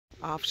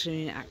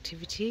afternoon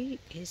activity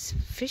is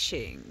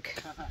fishing.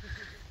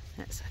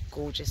 That's a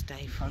gorgeous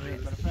day for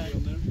it.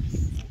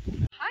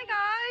 Hi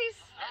guys!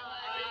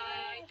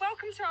 Hi.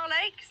 Welcome to our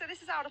lake. So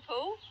this is our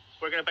pool.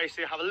 We're going to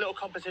basically have a little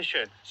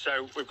competition.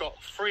 So we've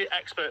got 3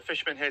 expert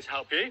fishermen here to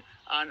help you,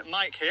 and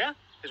Mike here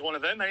is one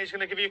of them, and he's going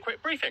to give you a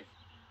quick briefing.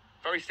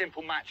 Very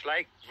simple match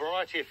lake,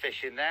 variety of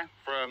fish in there,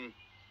 from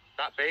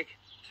that big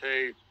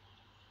to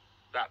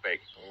that big.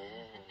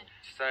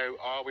 So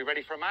are we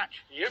ready for a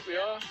match? Yep, we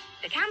are.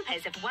 The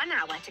campers have 1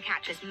 hour to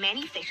catch as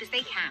many fish as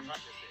they can.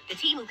 The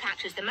team who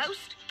catches the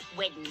most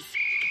wins.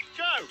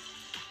 Go!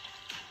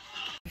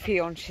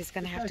 Fionn, she's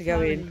going to have to go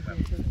in.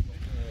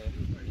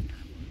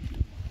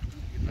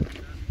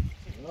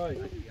 Right.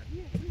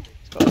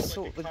 She's got to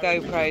sort the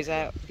GoPros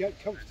out.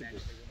 Get comfortable.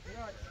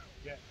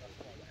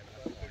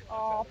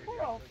 Oh,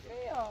 poor old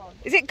Fionn.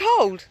 Is it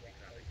cold?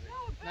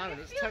 No,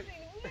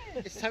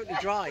 it's totally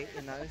dry,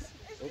 you know.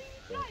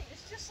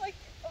 It's just like,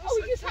 oh,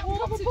 we just happened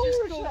to have a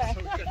porridge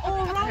there. All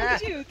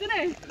around you,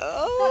 didn't it?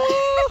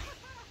 Oh!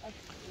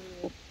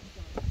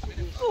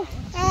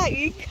 Out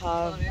you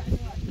come.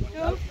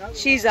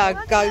 She's our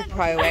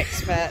GoPro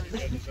expert.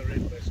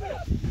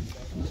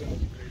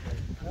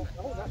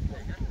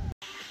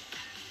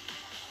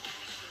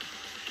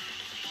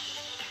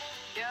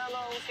 Come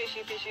on,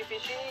 fishy, fishy,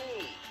 fishy.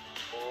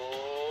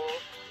 Oh,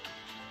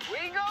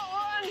 we got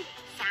one.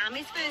 Sam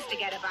is first to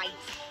get a bite.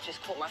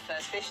 Just caught my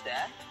first fish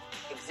there.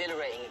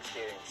 Exhilarating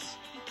experience.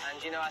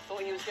 And you know, I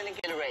thought he was going to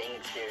get exhilarating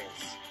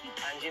experience.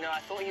 And you know, I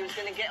thought he was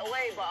going to get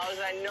away, but I was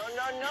like, no,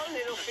 no, no,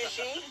 little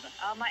fishy.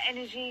 My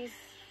energies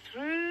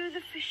through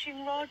the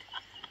fishing rod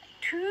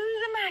to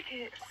the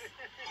maggots.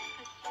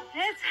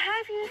 Let's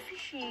have you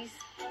fishies.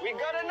 We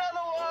got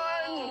another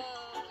one.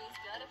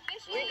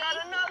 We got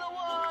another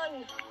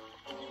one.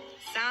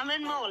 Sam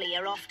and Molly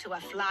are off to a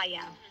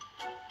flyer.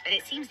 But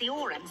it seems the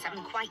Orams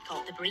haven't quite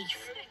got the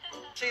brief.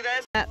 See,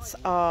 there's. That's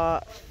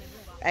our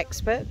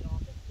expert.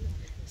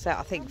 So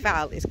I think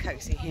Val is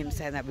coaxing him,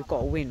 saying that we've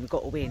got to win,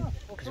 because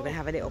we're going to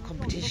have a little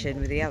competition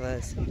with the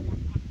others.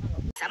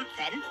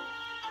 Something.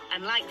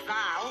 And like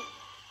Val,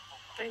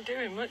 Ain't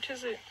doing much,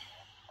 is it?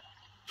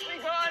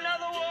 We got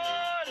another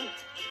one.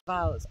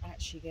 Val's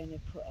actually going to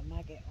put a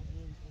maggot on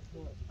him.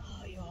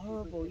 Oh, you're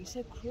horrible. You're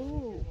so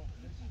cruel.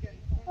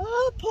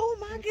 Oh, poor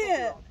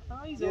maggot.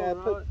 Oh, he's Yeah, all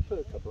right. put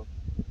a couple.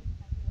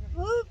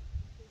 Oh.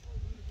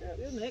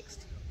 You're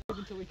next.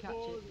 Until we catch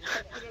it.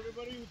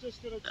 Everybody, we're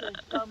just going to change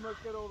cameras,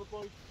 get all the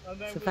boys. And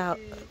then So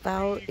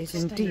Val is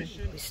indeed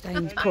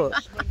staying put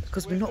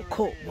because we've not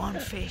caught one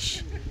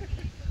fish.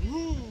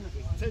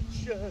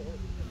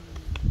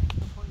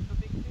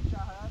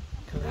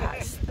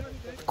 That's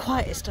the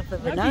quietest I've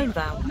ever known,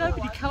 Val.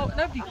 Nobody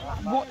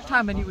watched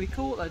how many we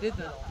caught though, did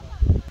they?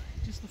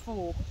 Just the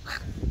 4.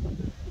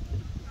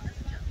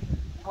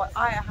 Well,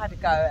 I had a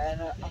go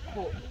and I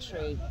caught the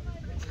tree.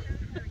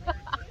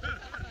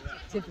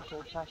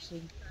 Typical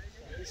fashion.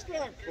 You still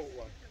haven't caught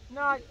one.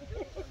 No.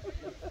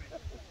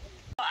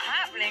 Not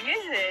happening,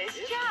 is it? It's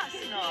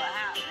just not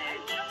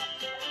happening.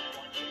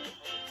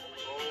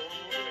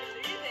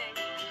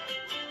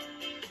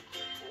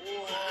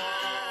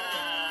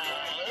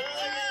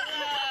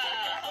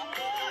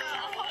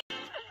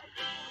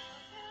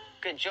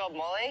 Good job,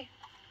 Molly.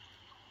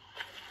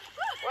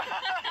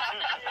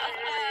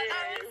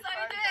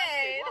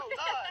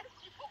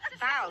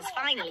 Val's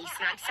finally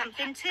snagged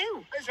something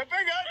too. It's a big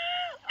one.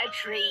 A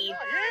tree. We need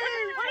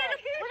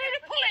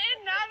to pull it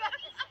in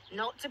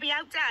now. Not to be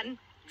outdone,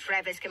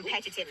 Trevor's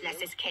competitiveness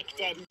has kicked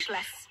in.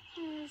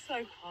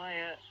 So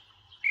quiet.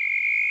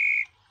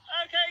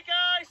 Okay,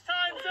 guys,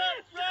 time's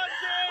up.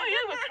 Oh,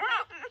 you were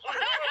crap.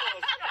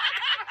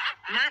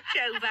 Match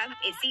over.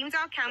 It seems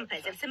our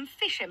campers have some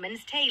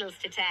fishermen's tales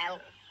to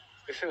tell.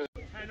 So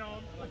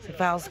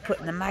Val's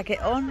putting the maggot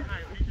on.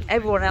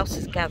 Everyone else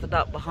is gathered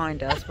up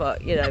behind us,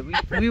 but you know,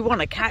 we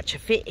want to catch a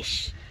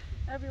fish.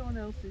 Everyone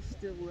else is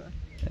still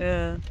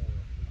Yeah.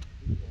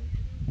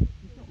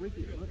 it's not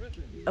rigging much,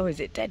 but Oh, is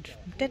it dead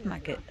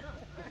maggot?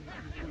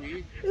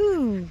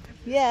 Ooh,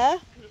 yeah.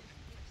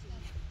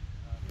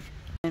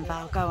 And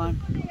Val, go on.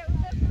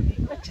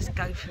 Just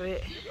go for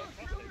it.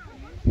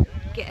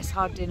 Get us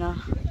our dinner.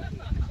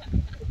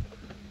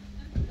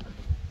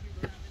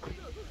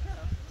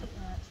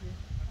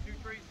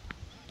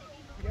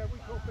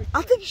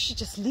 I think you should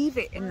just leave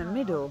it in the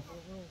middle.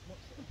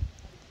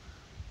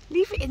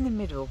 Leave it in the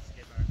middle.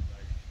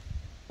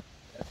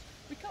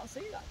 we can't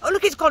see that. Oh,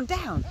 look, it's gone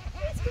down.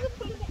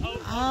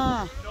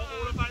 Ah.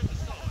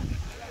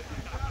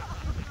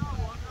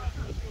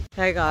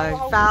 There you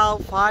go. Val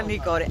finally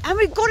got it. And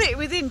we got it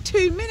within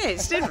 2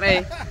 minutes, didn't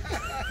we?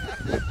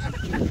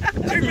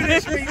 2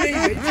 minutes we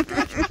leave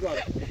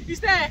it.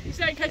 He's there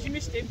in case you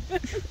missed him.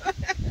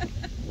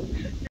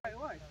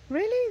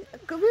 Really?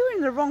 We were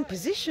in the wrong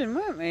position,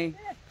 weren't we?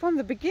 From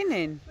the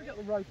beginning. We got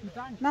the ropey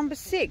bank. Number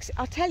 6.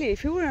 I'll tell you,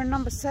 if we were in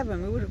number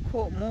 7, we would have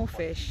caught more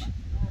fish.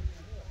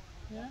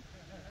 Yeah.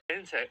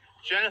 Isn't it?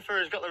 Jennifer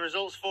has got the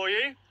results for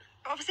you.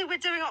 Obviously, we're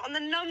doing it on the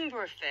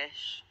number of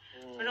fish.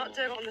 We're not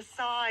doing it on the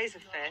size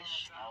of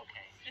fish.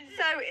 Okay.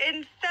 So,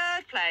 in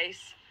 3rd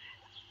place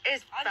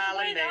is Val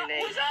and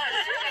Moony.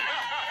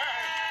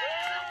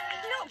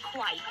 Not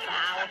quite,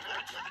 Val.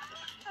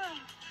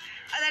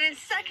 And then in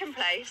second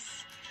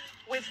place,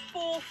 with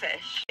 4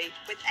 fish,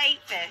 with 8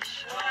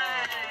 fish.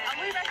 And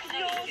we reckon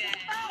yours is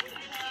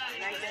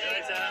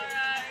Val.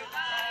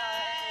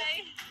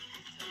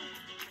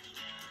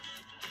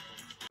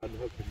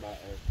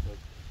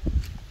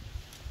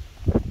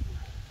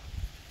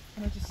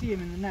 Can I just see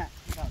him in the net?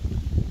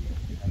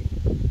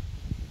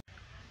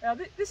 Now,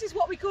 this is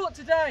what we caught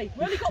today.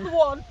 We only got the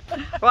one.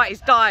 Right,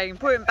 he's dying.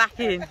 Put him back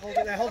in. Hold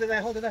it there, hold it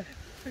there, hold it there.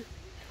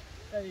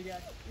 There you go.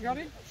 You got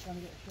him? Trying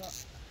to get a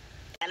shot.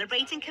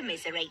 Celebrate and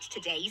commiserate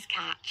today's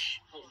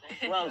catch.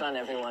 Well done,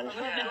 everyone.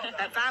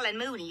 But Val and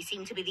Moony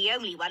seem to be the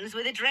only ones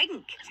with a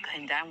drink. It's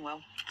going down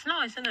well. It's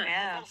nice, isn't it?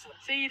 Yeah.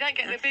 So you don't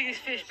get the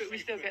biggest fish, but we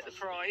still get the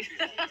prize.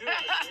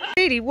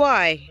 Really,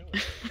 why?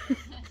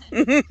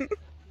 So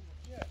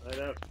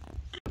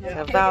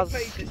Val's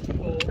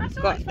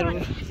got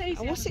the,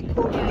 what's it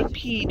called, the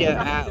pedo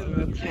out, and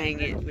we're playing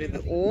it with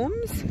the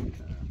arms.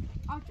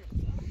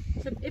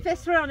 So if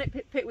there's 3 on it,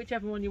 pick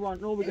whichever one you want,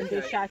 and all we're going to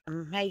do is shout.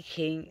 I'm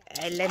making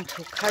a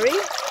lentil curry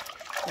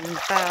in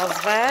Val's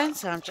van,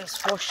 so I'm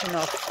just washing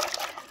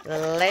off the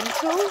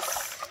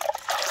lentils.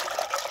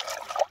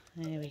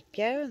 There we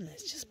go, and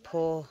let's just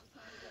pour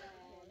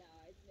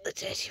the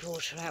dirty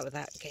water out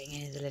without getting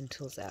any of the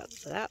lentils out.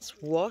 So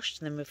that's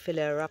washed, and then we'll fill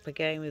her up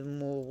again with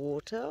more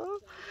water.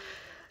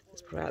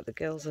 Let's pour out. The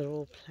girls are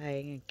all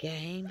playing a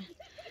game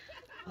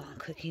while I'm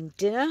cooking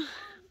dinner.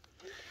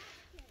 There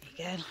you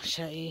go, and I'll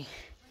show you.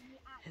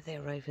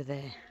 They're over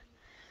there.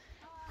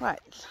 Right,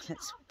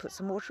 let's put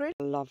some water in.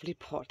 A lovely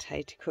pot,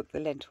 hey, to cook the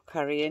lentil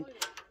curry in.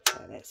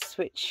 So let's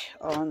switch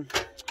on.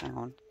 Hang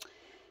on,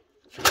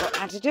 forgot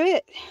how to do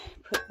it.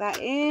 Put that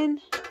in.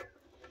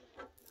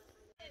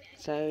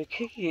 So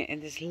cooking it in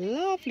this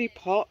lovely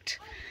pot.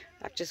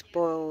 I've just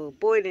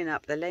boiling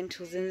up the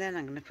lentils in there.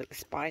 I'm going to put the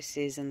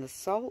spices and the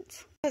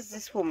salt.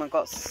 This woman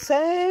got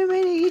so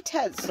many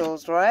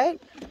utensils,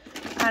 right?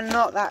 And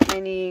not that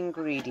many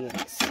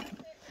ingredients.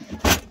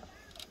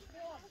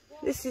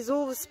 This is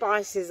all the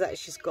spices that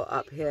she's got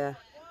up here.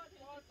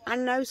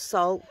 And no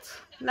salt,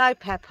 no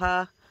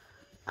pepper.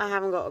 I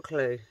haven't got a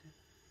clue.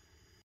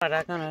 But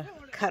I'm going to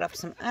cut up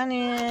some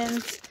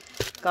onions,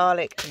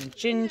 garlic and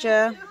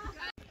ginger.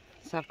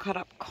 So I've cut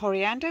up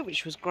coriander,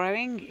 which was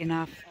growing in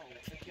our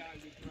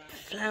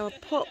flower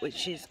pot,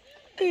 which is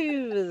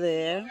over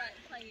there.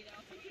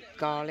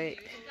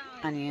 Garlic,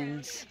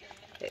 onions.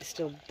 It's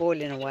still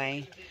boiling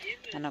away.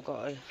 And I've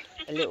got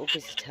a little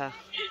visitor.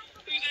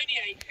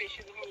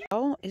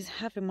 Is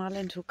having my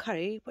lentil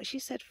curry, but she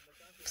said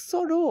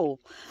sod all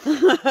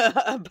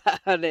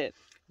about it.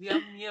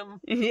 Yum, yum.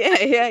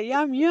 Yeah,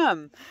 yum,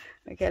 yum.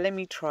 Okay, let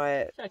me try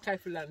it. It's okay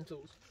for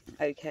lentils.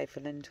 Okay for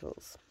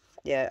lentils.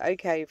 Yeah,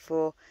 okay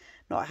for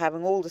not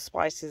having all the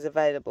spices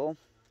available.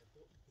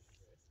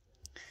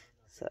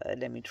 So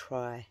let me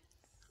try.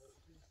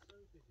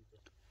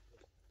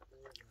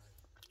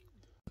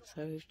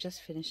 So we've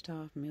just finished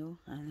our meal,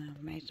 and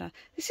I've made that.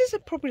 This is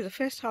probably the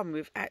first time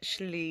we've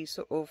actually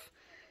sort of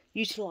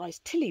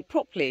utilised Tillie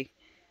properly.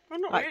 Well,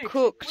 not like really.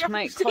 cooked,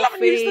 make still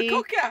haven't used the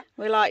coffee. cooker.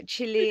 We like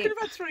chilli. You could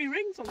have had 3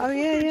 rings on the Oh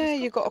yeah, cooker, yeah.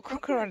 just You've got a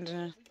cook cooker properly.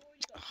 under.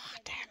 Oh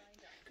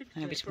damn.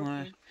 Maybe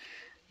tomorrow.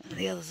 And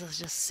the others are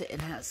just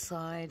sitting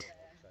outside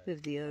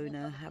with the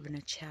owner having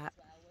a chat.